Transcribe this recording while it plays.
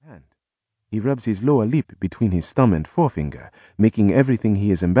He rubs his lower lip between his thumb and forefinger, making everything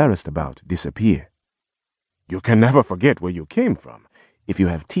he is embarrassed about disappear. "You can never forget where you came from if you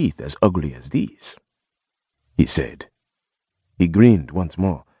have teeth as ugly as these," he said. He grinned once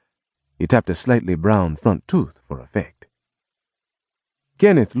more. He tapped a slightly brown front tooth for effect.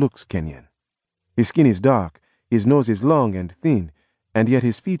 Kenneth looks Kenyan. His skin is dark, his nose is long and thin, and yet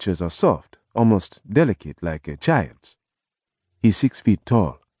his features are soft, almost delicate like a child's. He's 6 feet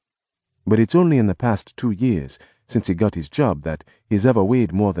tall. But it's only in the past 2 years, since he got his job, that he's ever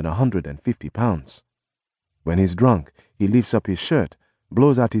weighed more than 150 pounds. When he's drunk, he lifts up his shirt,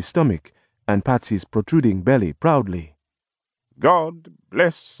 blows out his stomach, and pats his protruding belly proudly. "God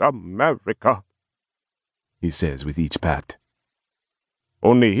bless America," he says with each pat.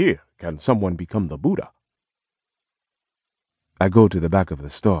 "Only here can someone become the Buddha." I go to the back of the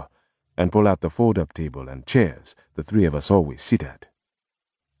store and pull out the fold-up table and chairs the three of us always sit at.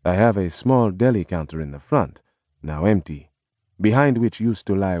 I have a small deli counter in the front, now empty, behind which used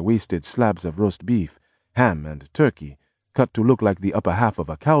to lie wasted slabs of roast beef, ham, and turkey, cut to look like the upper half of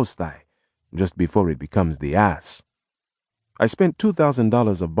a cow's thigh, just before it becomes the ass. I spent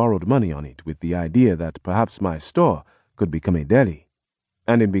 $2,000 of borrowed money on it with the idea that perhaps my store could become a deli,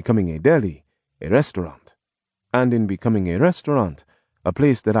 and in becoming a deli, a restaurant, and in becoming a restaurant, a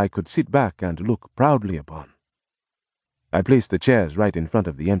place that I could sit back and look proudly upon. I place the chairs right in front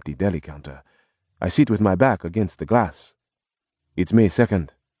of the empty deli counter. I sit with my back against the glass. It's May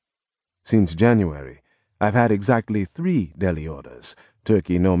 2nd. Since January, I've had exactly 3 deli orders: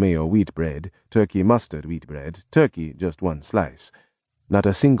 turkey no mayo wheat bread, turkey mustard wheat bread, turkey just 1 slice. Not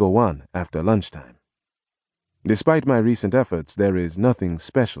a single one after lunchtime. Despite my recent efforts, there is nothing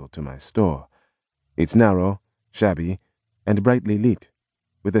special to my store. It's narrow, shabby, and brightly lit,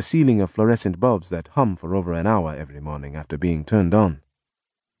 with a ceiling of fluorescent bulbs that hum for over an hour every morning after being turned on.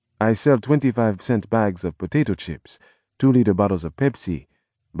 I sell 25-cent bags of potato chips, 2-liter bottles of Pepsi,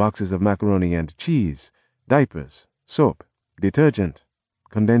 boxes of macaroni and cheese, diapers, soap, detergent,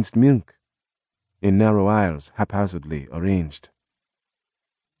 condensed milk, in narrow aisles haphazardly arranged.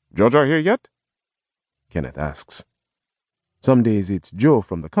 "Georgia here yet?" Kenneth asks. Some days it's Joe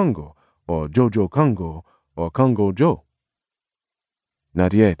from the Congo, or Jojo Congo, or Congo Joe.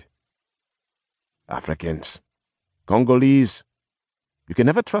 "Not yet." "Africans. Congolese. You can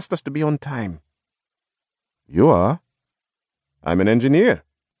never trust us to be on time." "You are." "I'm an engineer.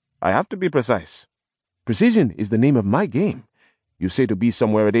 I have to be precise. Precision is the name of my game. You say to be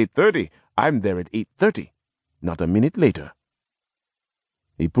somewhere at 8:30. I'm there at 8:30. Not a minute later."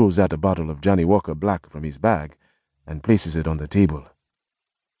 He pulls out a bottle of Johnny Walker Black from his bag and places it on the table.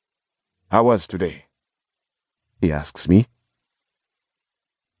 "How was today?" he asks me.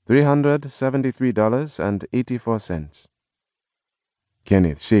 $373.84.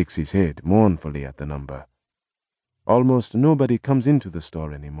 Kenneth shakes his head mournfully at the number. Almost nobody comes into the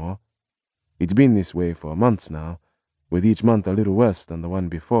store anymore. It's been this way for months now, with each month a little worse than the one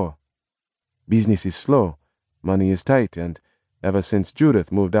before. Business is slow, money is tight, and ever since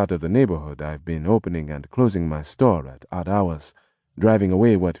Judith moved out of the neighborhood, I've been opening and closing my store at odd hours, driving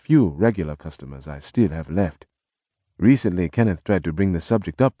away what few regular customers I still have left. Recently, Kenneth tried to bring the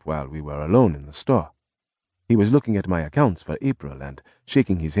subject up while we were alone in the store. He was looking at my accounts for April and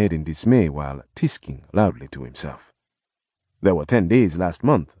shaking his head in dismay while tisking loudly to himself. There were 10 days last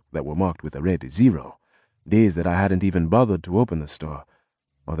month that were marked with a red 0, days that I hadn't even bothered to open the store,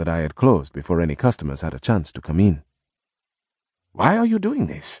 or that I had closed before any customers had a chance to come in. "Why are you doing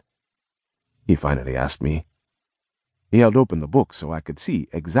this?" he finally asked me. He held open the book so I could see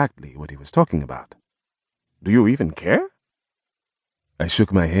exactly what he was talking about. "Do you even care?" I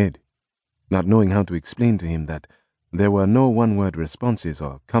shook my head, not knowing how to explain to him that there were no one-word responses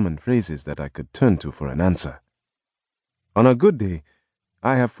or common phrases that I could turn to for an answer. On a good day,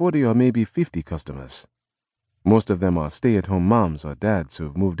 I have 40 or maybe 50 customers. Most of them are stay-at-home moms or dads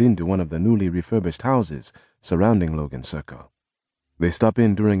who've moved into one of the newly refurbished houses surrounding Logan Circle. They stop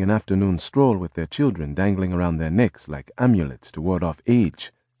in during an afternoon stroll with their children dangling around their necks like amulets to ward off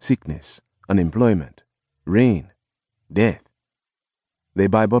age, sickness, unemployment, rain, death. They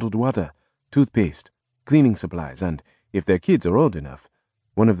buy bottled water, toothpaste, cleaning supplies, and, if their kids are old enough,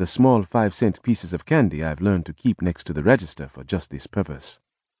 one of the small 5-cent pieces of candy I've learned to keep next to the register for just this purpose.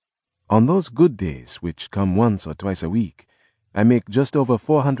 On those good days, which come once or twice a week, I make just over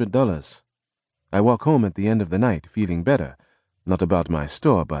 $400. I walk home at the end of the night feeling better, not about my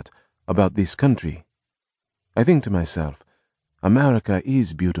store, but about this country. I think to myself, America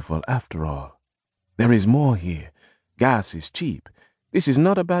is beautiful after all. There is more here. Gas is cheap. This is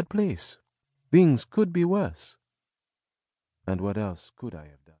not a bad place. Things could be worse. And what else could I have